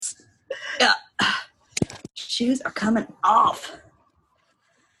Shoes are coming off.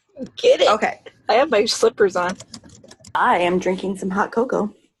 Get it. Okay. I have my slippers on. I am drinking some hot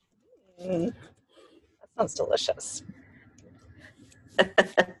cocoa. That sounds delicious.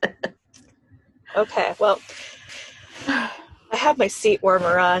 Okay, well, I have my seat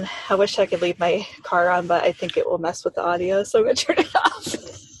warmer on. I wish I could leave my car on, but I think it will mess with the audio, so I'm going to turn it off.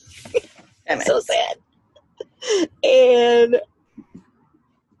 I'm so sad. And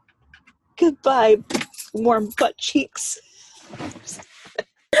goodbye, warm butt cheeks.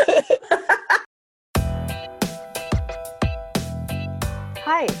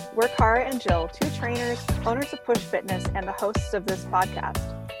 Hi, we're Cara and Jill, two trainers, owners of Push Fitness, and the hosts of this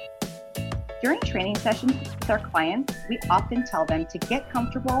podcast. During training sessions with our clients, we often tell them to get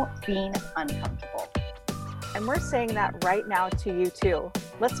comfortable being uncomfortable. And we're saying that right now to you too.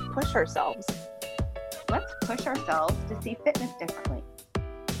 Let's push ourselves. Let's push ourselves to see fitness differently.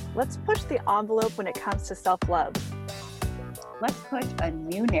 Let's push the envelope when it comes to self-love. Let's push a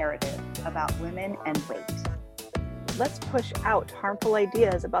new narrative about women and weight. Let's push out harmful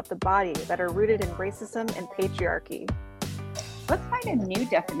ideas about the body that are rooted in racism and patriarchy. Let's find a new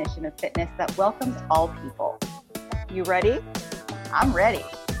definition of fitness that welcomes all people. You ready? I'm ready.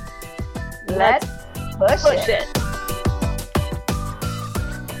 Let's push it.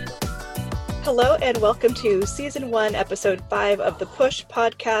 Hello and welcome to Season 1, Episode 5 of the Push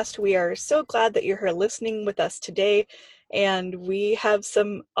Podcast. We are so glad that you're here listening with us today, and we have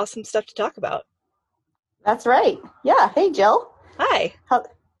some awesome stuff to talk about. That's right. Yeah. Hey, Jill. Hi. How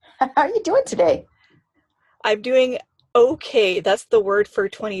are you doing today? I'm doing okay. That's the word for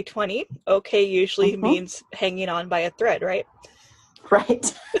 2020. Okay usually means hanging on by a thread, right?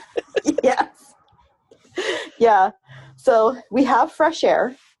 Right. Yes. Yeah. So we have fresh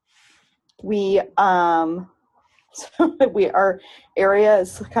air. Our area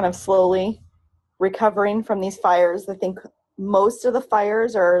is kind of slowly recovering from these fires. I think most of the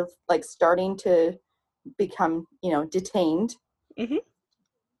fires are like starting to become, detained. Mm-hmm.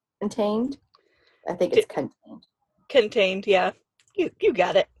 Contained. I think it's contained. Contained, yeah. You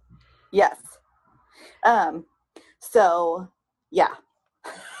got it. Yes. So, yeah.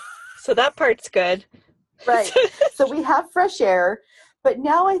 So that part's good. Right. So we have fresh air, but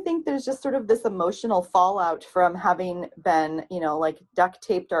now I think there's just sort of this emotional fallout from having been, duct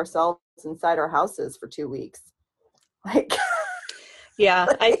taped ourselves inside our houses for 2 weeks. Yeah,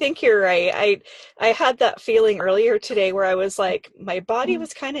 I think you're right. I had that feeling earlier today where I was like, my body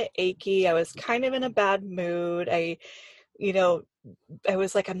was kind of achy. I was kind of in a bad mood. I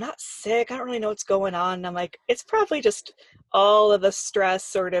was like, I'm not sick. I don't really know what's going on. And I'm like, it's probably just all of the stress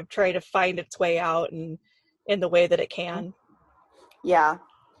sort of trying to find its way out and in the way that it can. Yeah.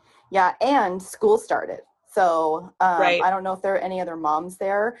 Yeah. And school started. So right. I don't know if there are any other moms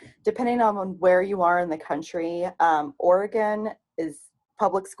there. Depending on where you are in the country, Oregon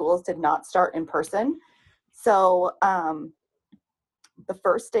public schools did not start in person. So the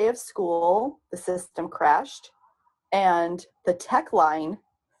first day of school, the system crashed, and the tech line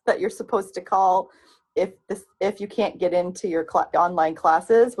that you're supposed to call if you can't get into your online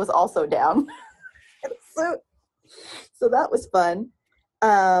classes was also down. So that was fun.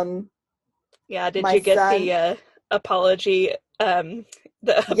 Yeah, did you get the apology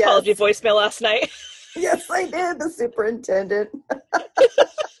voicemail last night? Yes, I did. The superintendent.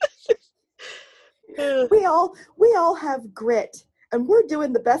 We all have grit, and we're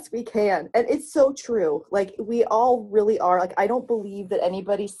doing the best we can. And it's so true. Like, we all really are. Like, I don't believe that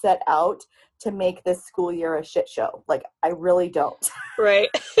anybody set out to make this school year a shit show. Like, I really don't. Right.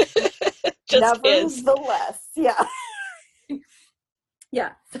 Just Nevertheless, yeah.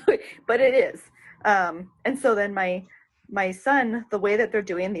 Yeah, but it is. And so then my son, the way that they're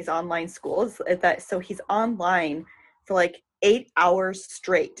doing these online schools is that, so he's online for like 8 hours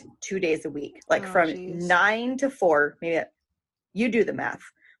straight, 2 days a week, like from 9 to 4, maybe you do the math,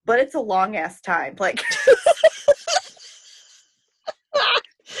 but it's a long ass time. Like,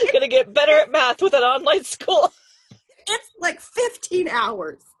 gonna get better at math with an online school. It's like 15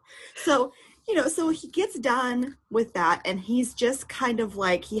 hours. So, so he gets done with that, and he's just kind of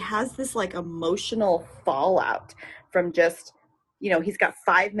like, he has this like emotional fallout from just, he's got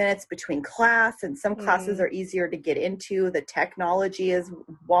 5 minutes between class, and some classes are easier to get into. The technology is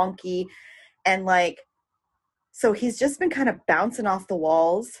wonky. And like, so he's just been kind of bouncing off the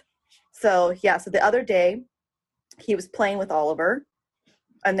walls. So yeah, so the other day he was playing with Oliver,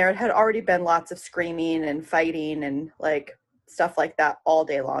 and there had already been lots of screaming and fighting and like stuff like that all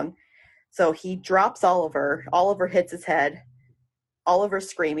day long. So he drops Oliver. Oliver hits his head. Oliver's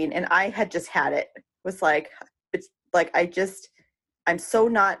screaming, and I had just had it. It was like, it's like, I'm so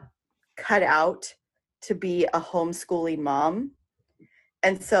not cut out to be a homeschooling mom.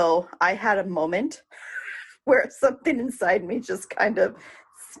 And so I had a moment where something inside me just kind of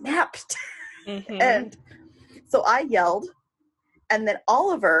snapped. Mm-hmm. And so I yelled. And then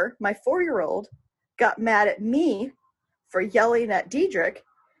Oliver, my 4-year-old, got mad at me for yelling at Diedrich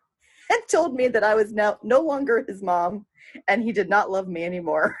and told me that I was now no longer his mom and he did not love me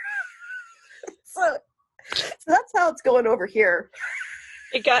anymore. So that's how it's going over here.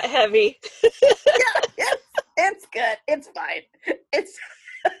 It got heavy. Yeah, it's good. It's fine. It's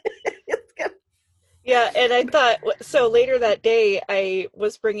it's good. Yeah, and I thought so later that day I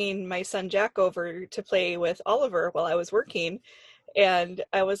was bringing my son Jack over to play with Oliver while I was working, and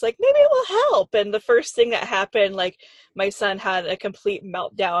I was like, maybe it will help. And the first thing that happened, like my son had a complete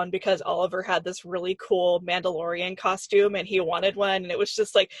meltdown because Oliver had this really cool Mandalorian costume and he wanted one, and it was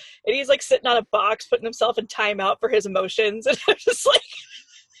just like, and he's like sitting on a box putting himself in timeout for his emotions, and I was just like,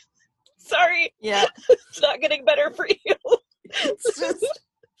 sorry, Yeah. it's not getting better for you. It's just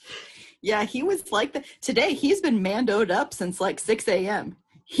yeah, he was like that. Today he's been mandoed up since like 6 a.m.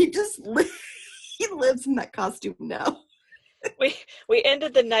 He just he lives in that costume now. We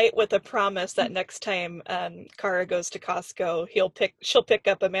ended the night with a promise that next time Cara goes to Costco, she'll pick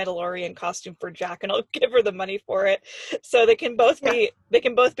up a Mandalorian costume for Jack, and I'll give her the money for it, so Yeah, they can both be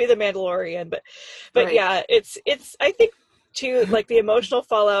the Mandalorian. But right. yeah, it's I think too, like the emotional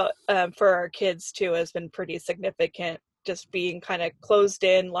fallout for our kids too has been pretty significant. Just being kind of closed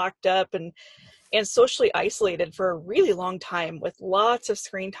in, locked up, and socially isolated for a really long time with lots of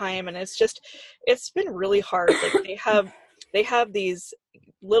screen time, and it's been really hard. Like they have these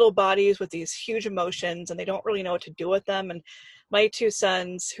little bodies with these huge emotions and they don't really know what to do with them. And my two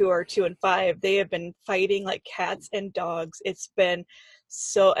sons, who are 2 and 5, they have been fighting like cats and dogs. It's been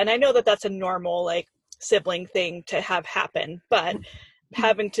so, and I know that that's a normal like sibling thing to have happen, but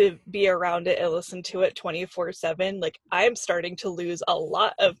having to be around it and listen to it 24/7, like I'm starting to lose a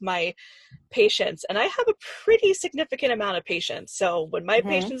lot of my patience, and I have a pretty significant amount of patience. So when my Mm-hmm.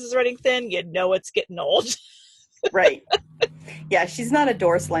 patience is running thin, you know it's getting old. Right. Yeah, she's not a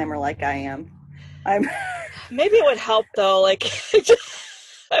door slammer like I am. I'm Maybe it would help though. Like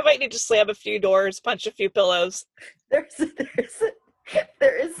I might need to slam a few doors, punch a few pillows. there's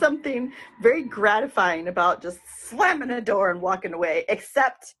there is something very gratifying about just slamming a door and walking away,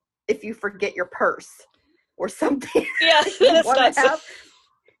 except if you forget your purse or something. Yeah, you that's want not to so. have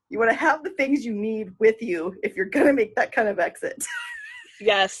you want to have the things you need with you if you're going to make that kind of exit.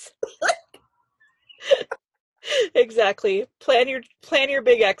 Yes, exactly. Plan your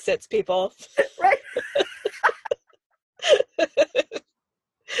big exits, people. Right.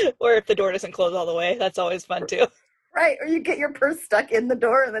 Or if the door doesn't close all the way, that's always fun too. Right. Or you get your purse stuck in the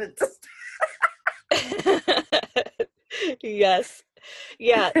door and then it just Yes.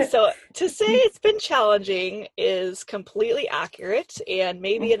 Yeah, so to say it's been challenging is completely accurate and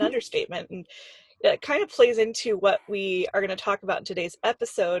maybe an Mhm. understatement. And it kind of plays into what we are going to talk about in today's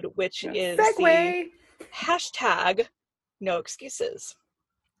episode, which is the Segway. hashtag no excuses.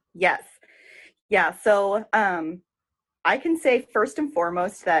 Yes. Yeah. So I can say first and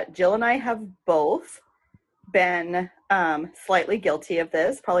foremost that Jill and I have both been slightly guilty of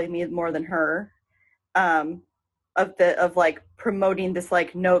this, probably me more than her, um, of like promoting this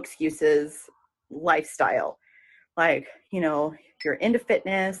like no excuses lifestyle. Like, you're into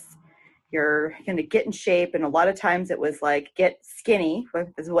fitness, you're going to get in shape, and a lot of times it was like get skinny,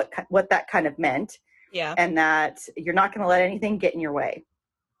 is what that kind of meant, Yeah. and that you're not going to let anything get in your way.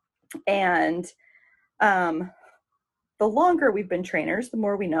 And um, the longer we've been trainers, the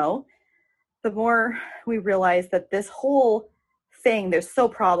more we know, the more we realize that this whole thing, they're so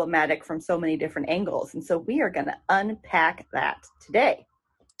problematic from so many different angles. And so we are going to unpack that today.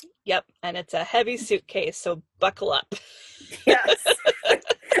 Yep. And it's a heavy suitcase, so buckle up. Yes,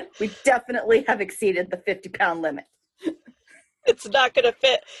 we definitely have exceeded the 50-pound limit. It's not going to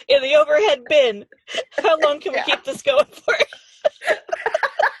fit in the overhead bin. How long can we Yeah. keep this going for?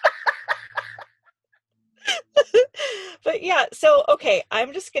 But yeah, so okay,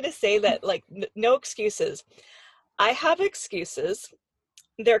 I'm just going to say that like no excuses. I have excuses.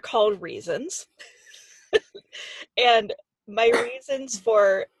 They're called reasons. And my reasons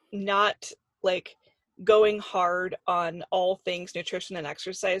for not like going hard on all things nutrition and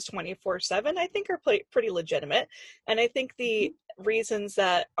exercise 24/7, I think are pretty legitimate. And I think the reasons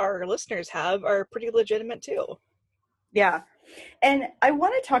that our listeners have are pretty legitimate too. Yeah. And I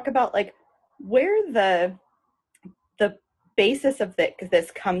want to talk about like where the basis of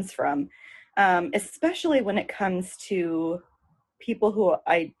this comes from, especially when it comes to people who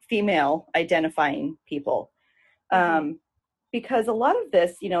female identifying people. Mm-hmm. Um, because a lot of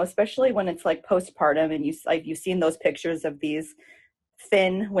this, especially when it's like postpartum and you've seen those pictures of these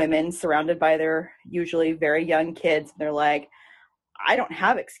thin women surrounded by their usually very young kids. And they're like, I don't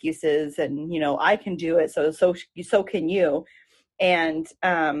have excuses, and I can do it. So can you. And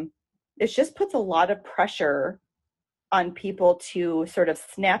it just puts a lot of pressure on people to sort of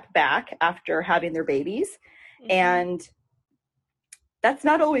snap back after having their babies. Hmm. And that's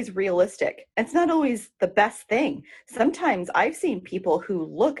not always realistic. It's not always the best thing. Sometimes I've seen people who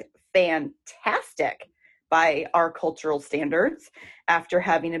look fantastic by our cultural standards after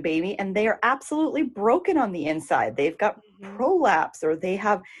having a baby, and they are absolutely broken on the inside. They've got Hmm. prolapse, or they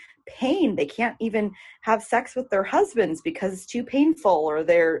have pain. They can't even have sex with their husbands because it's too painful, or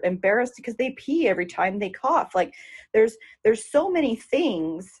they're embarrassed because they pee every time they cough. Like there's so many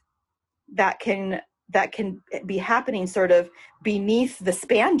things that can be happening sort of beneath the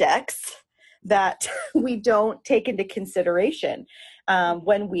spandex that we don't take into consideration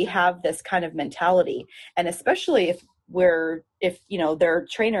when we have this kind of mentality. And especially if there are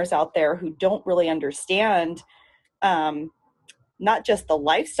trainers out there who don't really understand um, not just the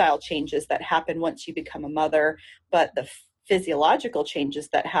lifestyle changes that happen once you become a mother, but the physiological changes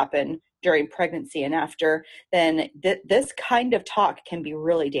that happen during pregnancy and after, then this kind of talk can be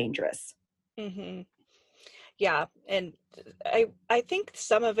really dangerous. Hmm. Yeah, and I think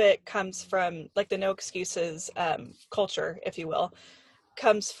some of it comes from like the no excuses culture, if you will,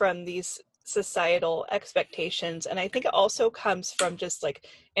 comes from these societal expectations, and I think it also comes from just like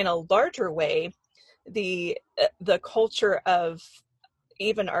in a larger way the culture of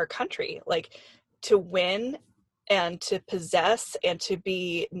even our country, like to win and to possess and to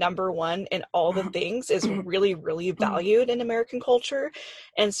be number one in all the things is really, really valued in American culture.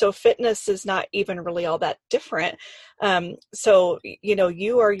 And so fitness is not even really all that different. So,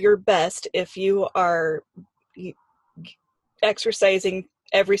 you are your best if you are exercising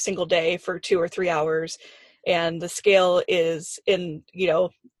every single day for 2 or 3 hours, and the scale is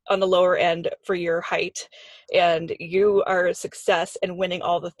on the lower end for your height, and you are a success and winning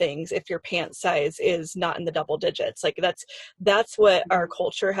all the things if your pant size is not in the double digits. Like that's what our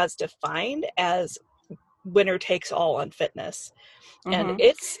culture has defined as winner takes all on fitness. And Mm-hmm.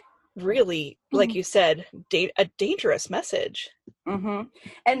 it's really, like you said, a dangerous message. Mm-hmm.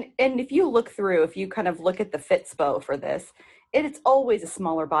 And if you kind of look at the Fitspo for this, it's always a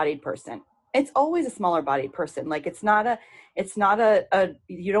smaller bodied person. It's always a smaller bodied person. Like it's not a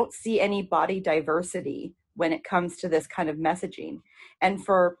you don't see any body diversity when it comes to this kind of messaging. And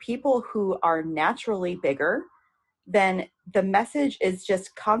for people who are naturally bigger, then the message is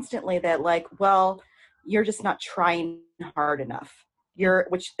just constantly that, like, well, you're just not trying hard enough.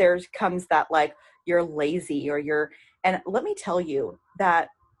 Which there's comes that, like, you're lazy, or you're, and let me tell you that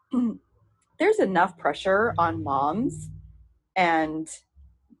there's enough pressure on moms, and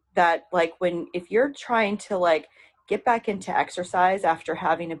that, like, when if you're trying to, like, get back into exercise after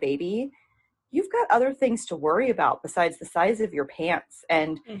having a baby, you've got other things to worry about besides the size of your pants,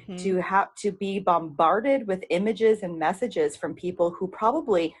 and Hmm. to have to be bombarded with images and messages from people who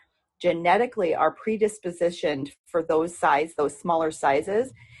probably genetically are predispositioned for those smaller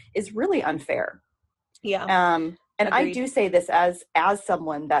sizes, is really unfair. Yeah, And I agreed. do say this as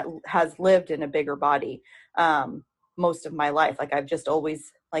someone that has lived in a bigger body most of my life. Like, I've just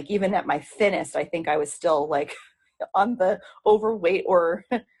always, like, even at my thinnest, I think I was still, like, on the overweight, or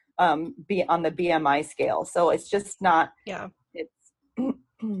be on the BMI scale. So it's just not. Yeah. It's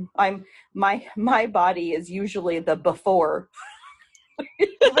I'm my body is usually the before,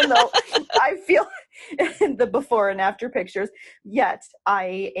 even though I feel the before and after pictures. Yet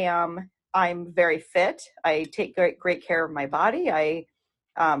I'm very fit. I take great care of my body. I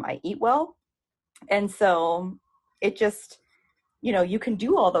eat well, and so it just, you can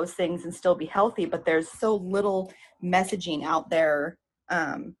do all those things and still be healthy. But there's so little messaging out there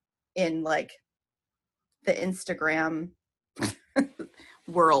in, like, the Instagram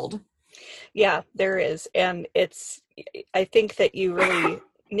world. Yeah, there is. And I think that you really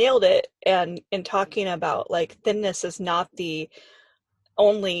nailed it. And in talking about like thinness is not the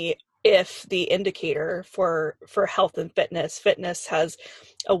only if the indicator for health and fitness. Fitness has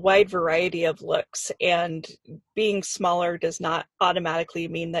a wide variety of looks, and being smaller does not automatically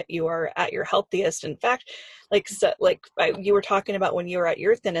mean that you are at your healthiest. In fact, you were talking about when you were at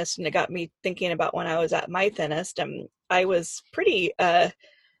your thinnest, and it got me thinking about when I was at my thinnest, and I was pretty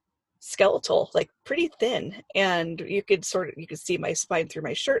skeletal, like pretty thin, and you could see my spine through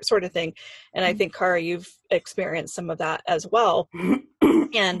my shirt, sort of thing. And I think, Cara, you've experienced some of that as well.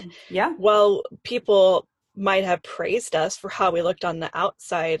 And Yeah. while people might have praised us for how we looked on the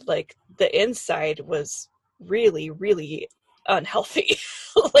outside, like the inside was really, really unhealthy.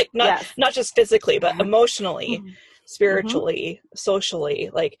 Like Yes. not just physically, but emotionally, Mm-hmm. spiritually, socially,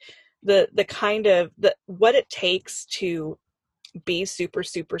 like the kind of the what it takes to be super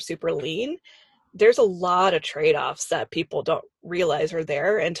super super lean. There's a lot of trade-offs that people don't realize are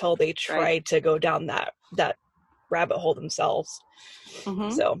there until they Right. try to go down that rabbit hole themselves. Mm-hmm.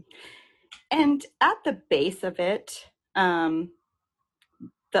 So And at the base of it, um,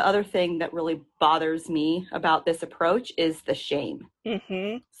 the other thing that really bothers me about this approach is the shame.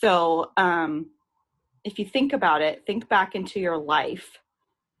 mhm. So, if you think about it, think back into your life.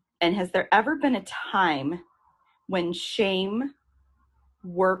 And has there ever been a time when shame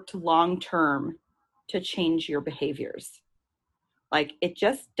worked long term to change your behaviors? Like it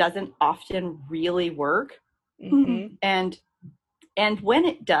just doesn't often really work. Mhm. and and when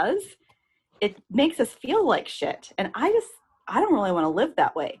it does, it makes us feel like shit. And I don't really want to live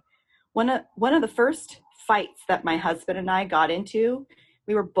that way. One of the first fights that my husband and I got into,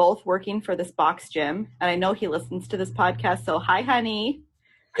 we were both working for this box gym, and I know he listens to this podcast. So hi, honey,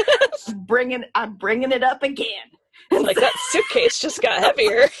 I'm bringing it up again. It's And like so, that suitcase just got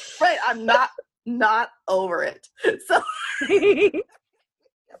heavier. right, I'm not over it. So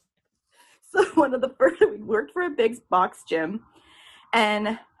so one of the first, we worked for a big box gym,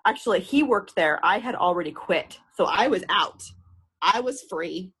 and actually he worked there. I had already quit, so I was out. I was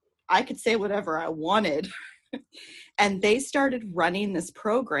free. I could say whatever I wanted. And they started running this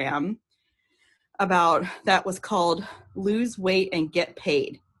program about that was called Lose Weight and Get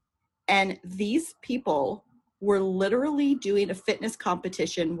Paid. And these people were literally doing a fitness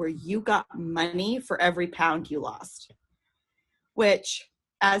competition where you got money for every pound you lost, which,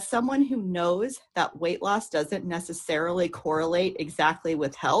 as someone who knows that weight loss doesn't necessarily correlate exactly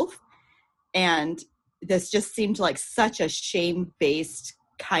with health, and this just seemed like such a shame-based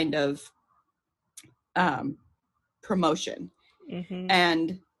kind of um, promotion. Mhm.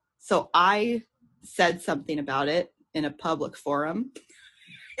 And so I said something about it in a public forum.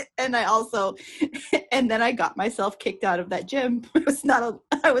 And I also, and then I got myself kicked out of that gym.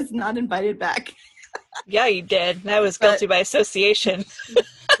 I was not invited back. Yeah, you did. I was But guilty by association.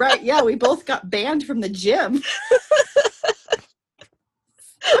 right, yeah, we both got banned from the gym.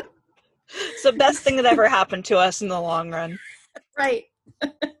 It's the best thing that ever happened to us in the long run. Right.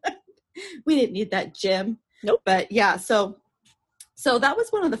 We didn't need that gym. Nope. But yeah, so that was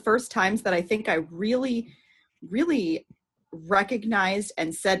one of the first times that I think I really recognized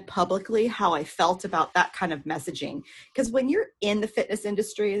and said publicly how I felt about that kind of messaging. Because when you're in the fitness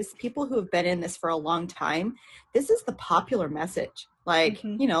industry, as people who have been in this for a long time, this is the popular message.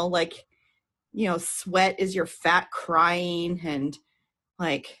 Mhm. Sweat is your fat crying, and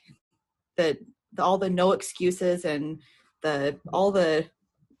like the, all the no excuses, and the all the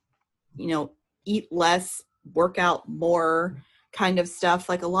eat less, work out more kind of stuff.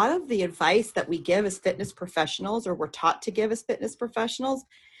 Like a lot of the advice that we give as fitness professionals, or we're taught to give as fitness professionals,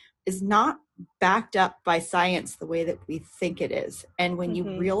 is not backed up by science the way that we think it is. And when you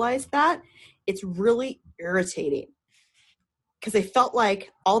Mhm. realize that, it's really irritating, because I felt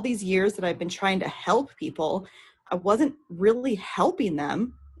like all these years that I've been trying to help people, I wasn't really helping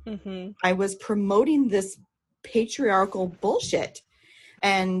them. Mhm. I was promoting this patriarchal bullshit.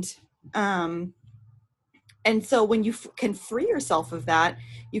 And um and so when you can free yourself of that,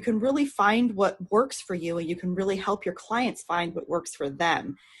 you can really find what works for you, and you can really help your clients find what works for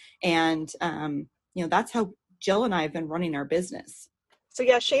them. And that's how Jill and I have been running our business. So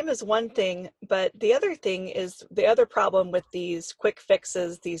yeah, shame is one thing, but the other thing is the other problem with these quick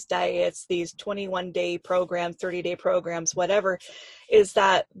fixes, these diets, these 21-day programs, 30-day programs, whatever, is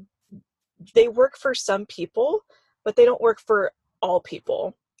that they work for some people, but they don't work for all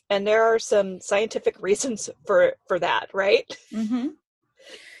people. And there are some scientific reasons for that, right? Mm-hmm.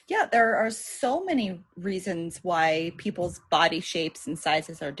 Yeah, there are so many reasons why people's body shapes and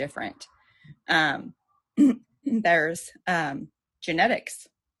sizes are different. um, there's genetics,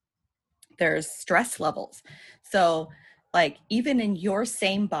 there's stress levels. So like even in your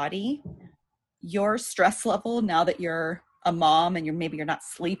same body, your stress level, now that you're a mom and you're not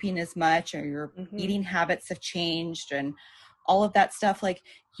sleeping as much, or your Hmm. eating habits have changed, and all of that stuff, like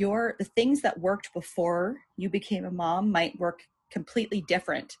the things that worked before you became a mom might work completely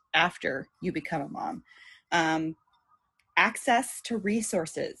different after you become a mom. um, Access to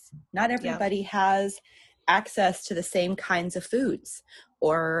resources, not Yeah. everybody has access to the same kinds of foods,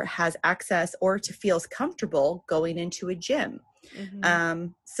 or has access, or to feels comfortable going into a gym. Hmm.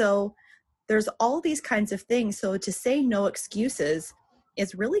 So there's all these kinds of things. So to say no excuses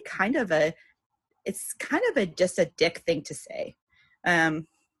is really just a dick thing to say.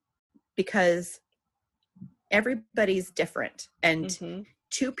 Because everybody's different. And Mm-hmm.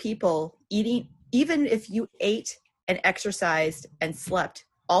 two people eating, even if you ate and exercised and slept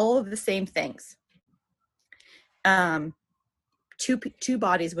all of the same things, two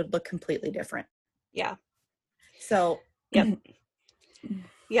bodies would look completely different. Yeah. So Yep.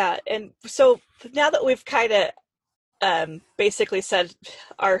 Yeah. And so now that we've kind of basically said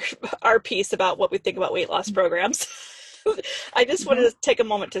our our piece about what we think about weight loss programs, I just wanted Mhm. to take a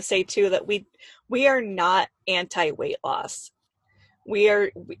moment to say too that we are not anti weight loss. We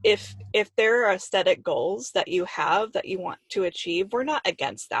are, if there are aesthetic goals that you have that you want to achieve, we're not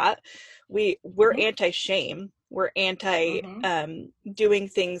against that. We're Mhm. anti-shame. We're anti Mhm. doing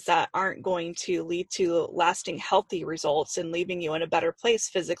things that aren't going to lead to lasting healthy results and leaving you in a better place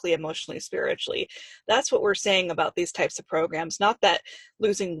physically, emotionally, spiritually. That's what we're saying about these types of programs. Not that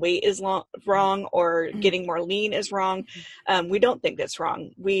losing weight is wrong or getting more lean is wrong. We don't think that's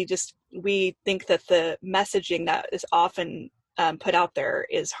wrong. We think that the messaging that is often put out there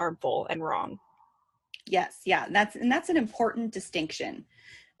is harmful and wrong. Yes, yeah, that's an important distinction.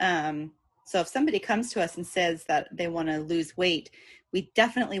 Um, so if somebody comes to us and says that they want to lose weight, we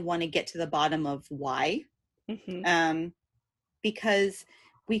definitely want to get to the bottom of why, Mm-hmm. um, because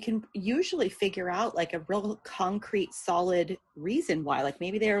we can usually figure out like a real concrete, solid reason why. Like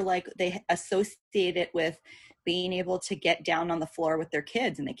maybe they associate it with being able to get down on the floor with their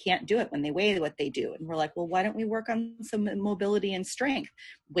kids and they can't do it when they weigh what they do. And we're like, well, why don't we work on some mobility and strength?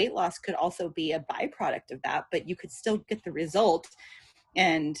 Weight loss could also be a byproduct of that, but you could still get the result.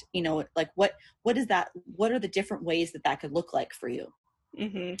 And like what is that, what are the different ways that could look like for you?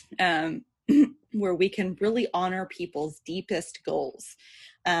 Mm-hmm. um, where we can really honor people's deepest goals.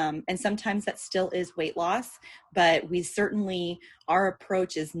 And sometimes that still is weight loss, but our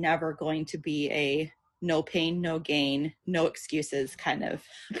approach is never going to be a no pain, no gain, no excuses kind of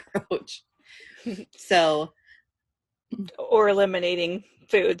approach. So, Or eliminating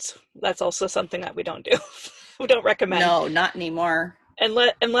foods. That's also something that we don't do. We don't recommend. no, not anymore.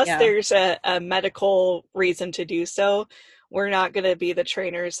 Unless Yeah. there's a medical reason to do so, we're not going to be the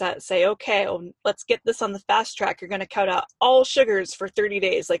trainers that say, okay, well, let's get this on the fast track. You're going to cut out all sugars for 30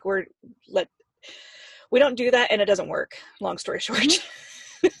 days. Like we don't do that and it doesn't work. Long story Mm-hmm.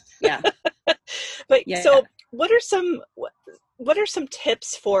 short. Yeah. But Yeah. so what are some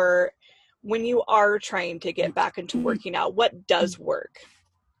tips for when you are trying to get back into working out? What does work?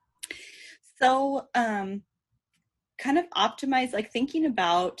 So, kind of optimize, like thinking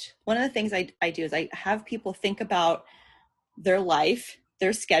about one of the things I do is I have people think about their life,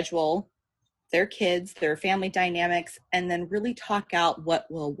 their schedule, their kids, their family dynamics, and then really talk out what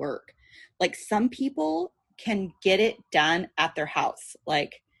will work. Like some people can get it done at their house.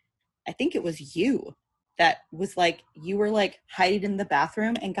 Like I think it was you that was like, you were like hiding in the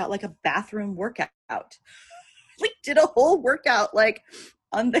bathroom and got like a bathroom workout. Like did a whole workout like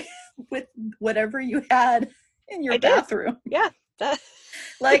on the with whatever you had in your I did. bathroom. Yeah. That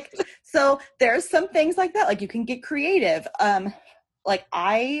Like, so there's some things like that, like you can get creative. Like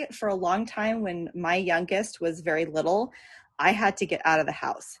I, for a long time when my youngest was very little, I had to get out of the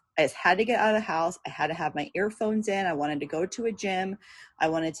house. I just had to get out of the house. I had to have my earphones in. I wanted to go to a gym. I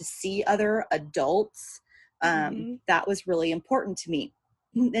wanted to see other adults. mm-hmm. That was really important to me.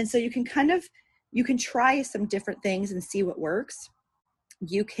 And so you can try some different things and see what works.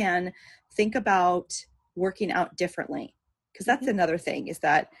 You can think about working out differently, because that's Mm-hmm. another thing, is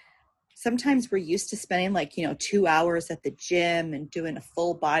that sometimes we're used to spending like 2 hours at the gym and doing a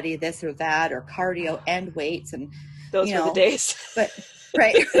full body this or that, or cardio and weights, and Those were the days. but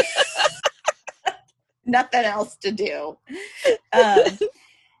right. Nothing else to do. um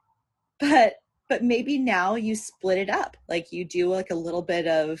but maybe now you split it up, like you do like a little bit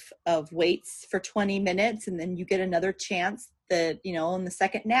of weights for 20 minutes and then you get another chance that in the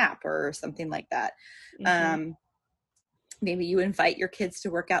second nap or something like that. Mm-hmm. um Maybe you invite your kids to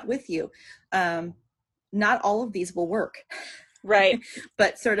work out with you. Not all of these will work, Right.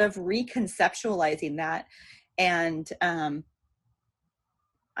 but sort of reconceptualizing that. And I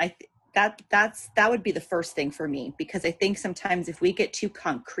th- that would be the first thing for me, because I think sometimes if we get too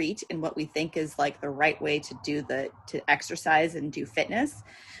concrete in what we think is like the right way to to exercise and do fitness,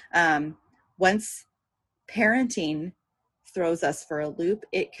 once parenting throws us for a loop,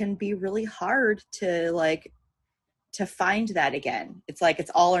 it can be really hard to find that again. It's like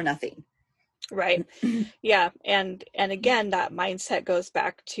it's all or nothing. Right. Yeah. And again, that mindset goes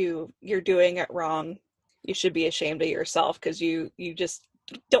back to you're doing it wrong. You should be ashamed of yourself because you just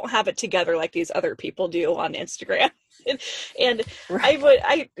don't have it together like these other people do on Instagram. And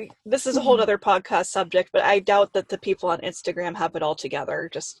Right. this is a whole other podcast subject, but I doubt that the people on Instagram have it all together.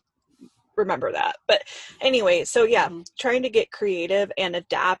 Just remember that. But anyway, so yeah, Mm-hmm. trying to get creative and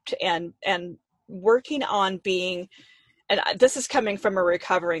adapt and working on being, and this is coming from a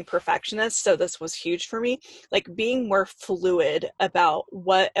recovering perfectionist, so this was huge for me, like being more fluid about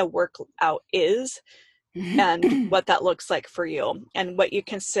what a workout is and what that looks like for you and what you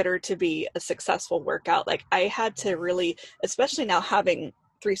consider to be a successful workout. Like I had to really, especially now having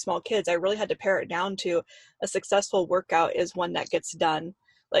three small kids, I really had to pare it down to a successful workout is one that gets done.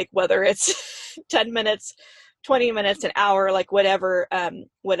 Like whether it's 10 minutes, 20 minutes, an hour, like whatever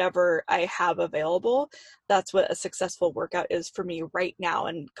I have available, that's what a successful workout is for me right now.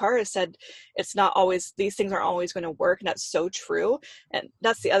 And Cara said it's not always, these things aren't always going to work. And that's so true. And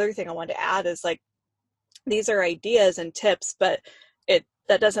that's the other thing I wanted to add is like, these are ideas and tips, but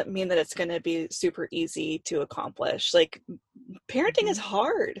that doesn't mean that it's going to be super easy to accomplish. Like parenting is Mm-hmm.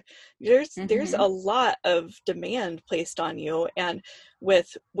 hard. There's Mm-hmm. a lot of demand placed on you, and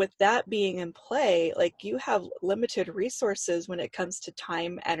with that being in play, like you have limited resources when it comes to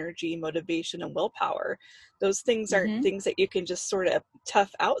time, energy, motivation, and willpower. Those things aren't Mm-hmm. things that you can just sort of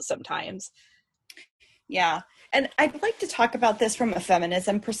tough out sometimes. Yeah. And I'd like to talk about this from a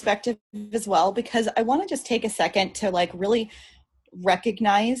feminism perspective as well, because I want to just take a second to like really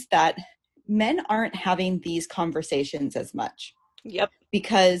recognize that men aren't having these conversations as much, Yep.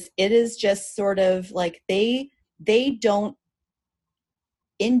 because it is just sort of like they don't,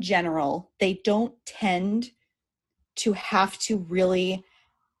 in general, they don't tend to have to really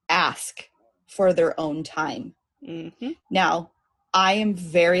ask for their own time. Mm-hmm. Now, I am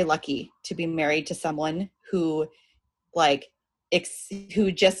very lucky to be married to someone who like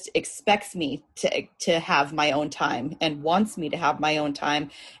who just expects me to have my own time and wants me to have my own time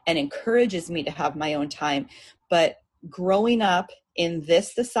and encourages me to have my own time. But growing up in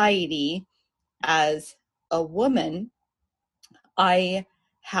this society as a woman, I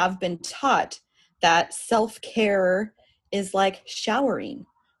have been taught that self-care is like showering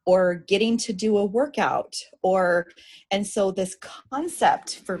or getting to do a workout, or, and so this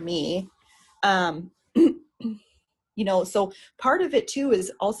concept for me, um so part of it too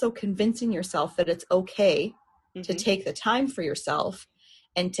is also convincing yourself that it's okay to Mm-hmm. take the time for yourself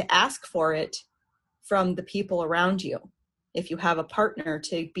and to ask for it from the people around you. If you have a partner,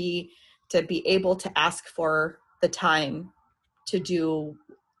 to be able to ask for the time to do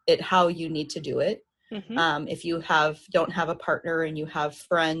it how you need to do it. Mm-hmm. If you don't have a partner and you have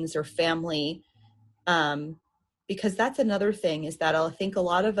friends or family, because that's another thing, is that I think a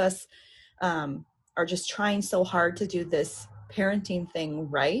lot of us are just trying so hard to do this parenting thing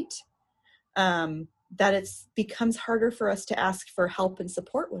right, that it's becomes harder for us to ask for help and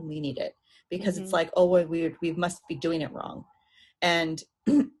support when we need it, because it's Mm-hmm. like, oh, we must be doing it wrong. And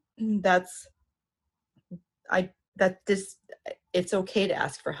that's I that this it's okay to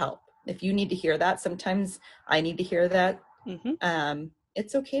ask for help. If you need to hear that, sometimes I need to hear that. Mm-hmm.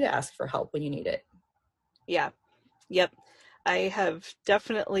 It's okay to ask for help when you need it. Yeah. Yep. I have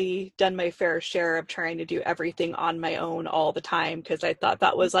definitely done my fair share of trying to do everything on my own all the time because I thought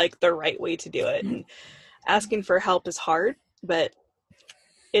that was like the right way to do it. And asking for help is hard, but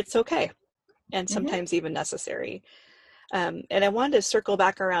it's okay and Mm-hmm. sometimes even necessary. And I wanted to circle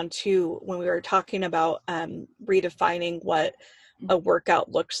back around too when we were talking about redefining what a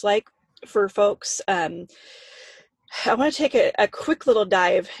workout looks like for folks. I want to take a quick little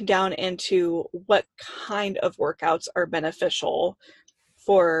dive down into what kind of workouts are beneficial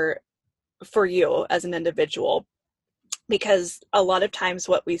for you as an individual, because a lot of times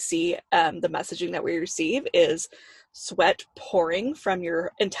what we see, the messaging that we receive is sweat pouring from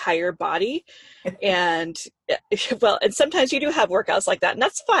your entire body. And well, and sometimes you do have workouts like that and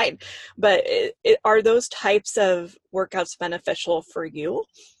that's fine, but are those types of workouts beneficial for you?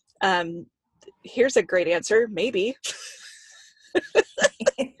 Here's a great answer: maybe.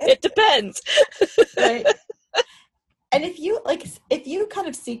 It depends. Right. And if you kind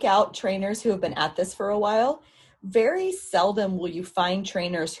of seek out trainers who have been at this for a while, very seldom will you find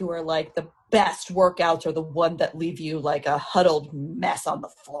trainers who are like the best workouts or the one that leave you like a huddled mess on the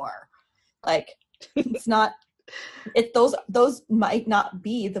floor. Like, it's not, those might not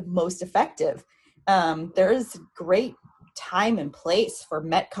be the most effective. There is great time and place for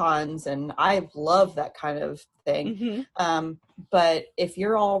metcons, and I love that kind of thing. Mm-hmm. But if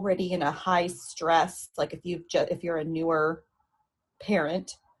you're already in a high stress, like if you're a newer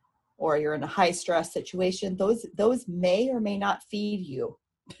parent or you're in a high stress situation, those may or may not feed you.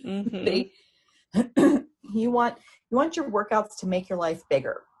 Mm-hmm. They you want your workouts to make your life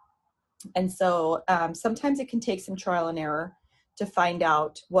bigger. And so sometimes it can take some trial and error to find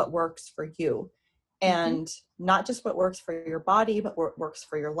out what works for you. and not just what works for your body, but what works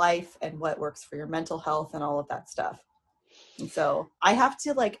for your life and what works for your mental health and all of that stuff. And so I have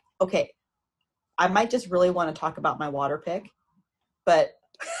to like, okay, I might just really want to talk about my WaterPik, but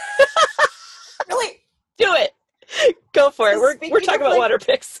really Do it. Go for it. We're speaking talking of about like,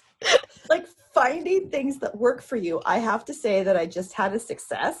 WaterPiks. like finding things that work for you, I have to say that I just had a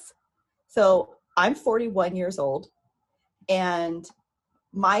success. So I'm 41 years old, and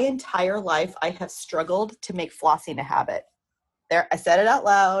my entire life I have struggled to make flossing a habit. There, I said it out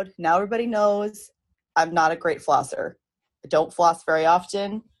loud. Now everybody knows I'm not a great flosser. I don't floss very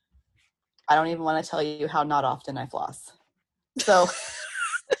often. I don't even want to tell you how not often I floss. So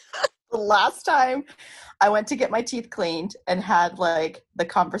the last time I went to get my teeth cleaned and had like the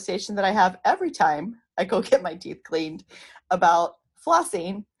conversation that I have every time I go get my teeth cleaned about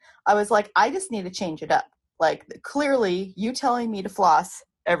flossing, I was like, I just need to change it up. Like, clearly you telling me to floss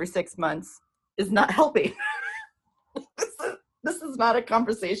every 6 months is not helping. This is not a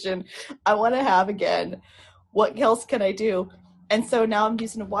conversation I want to have again. What else can I do? And so now I'm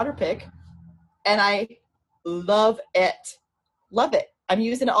using a WaterPik, and I love it. Love it. I'm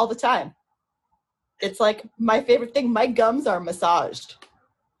using it all the time. It's like my favorite thing. My gums are massaged.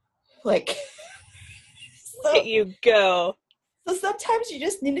 Like, Look at you go. so sometimes you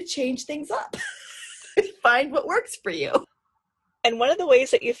just need to change things up. Find what works for you. And one of the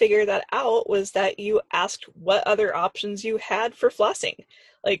ways that you figured that out was that you asked what other options you had for flossing.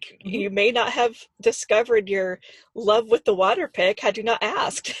 Like, you may not have discovered your love with the WaterPik had you not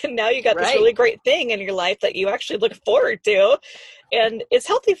asked. And now you got this really great thing in your life that you actually look forward to. And it's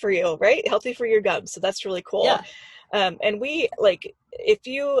healthy for you, right? Healthy for your gums. So that's really cool. Yeah. And we, like, if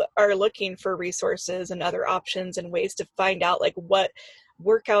you are looking for resources and other options and ways to find out like what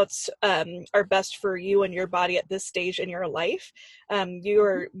workouts are best for you and your body at this stage in your life, you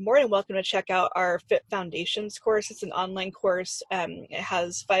are more than welcome to check out our Fit Foundations course. It's an online course. It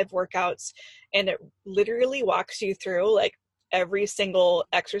has 5 workouts, and it literally walks you through like every single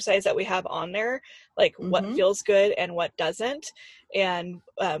exercise that we have on there, like what feels good and what doesn't, and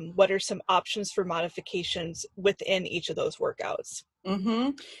what are some options for modifications within each of those workouts.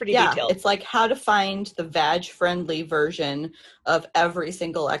 Pretty detailed. It's like how to find the vag-friendly version of every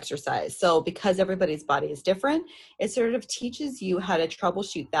single exercise. So because everybody's body is different, it sort of teaches you how to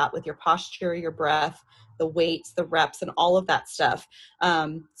troubleshoot that with your posture, your breath, the weights, the reps, and all of that stuff.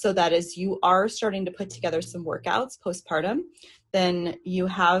 So that as you are starting to put together some workouts postpartum, then you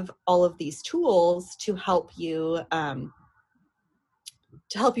have all of these tools to help you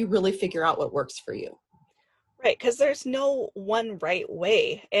really figure out what works for you. Right, because there's no one right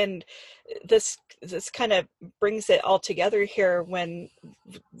way. And this kind of brings it all together here, when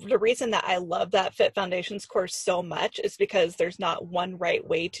the reason that I love that Fit Foundations course so much is because there's not one right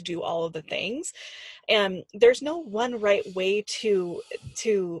way to do all of the things. And there's no one right way to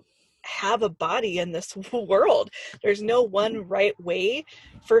have a body in this world. There's no one right way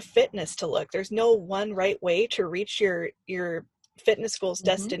for fitness to look. There's no one right way to reach your fitness goals,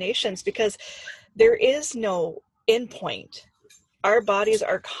 destinations, because there is no endpoint. Our bodies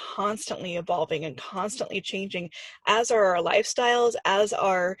are constantly evolving and constantly changing, as are our lifestyles, as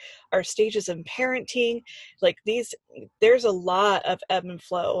are our stages of parenting. Like there's a lot of ebb and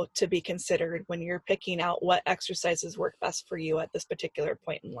flow to be considered when you're picking out what exercises work best for you at this particular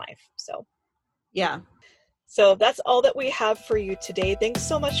point in life. So that's all that we have for you today. Thanks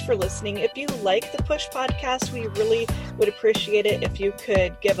so much for listening. If you like the Push podcast, we really would appreciate it if you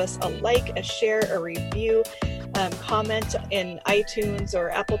could give us a like, a share, a review, comment in iTunes or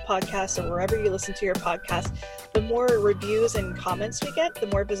Apple Podcasts or wherever you listen to your podcast. The more reviews and comments we get, the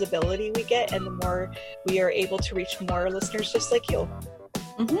more visibility we get, and the more we are able to reach more listeners just like you.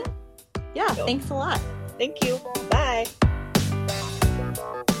 Yeah, so, thanks a lot. Thank you. Bye.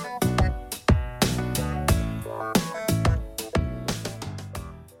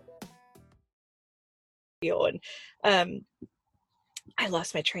 And I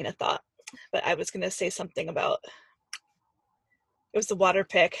lost my train of thought, but I was going to say something about, it was the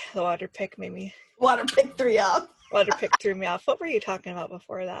WaterPik. The WaterPik made me... WaterPik threw you off. WaterPik threw me off. What were you talking about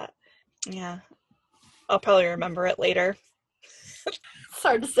before that? Yeah. I'll probably remember it later. It's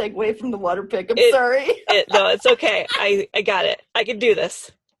hard to segue from the WaterPik. I'm sorry. No, it's okay. I got it. I can do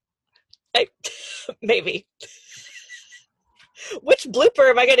this. Maybe. Which blooper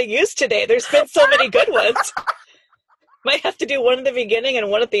am I going to use today? There's been so many good ones. Might have to do one at the beginning and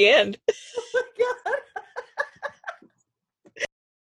one at the end. Oh my God.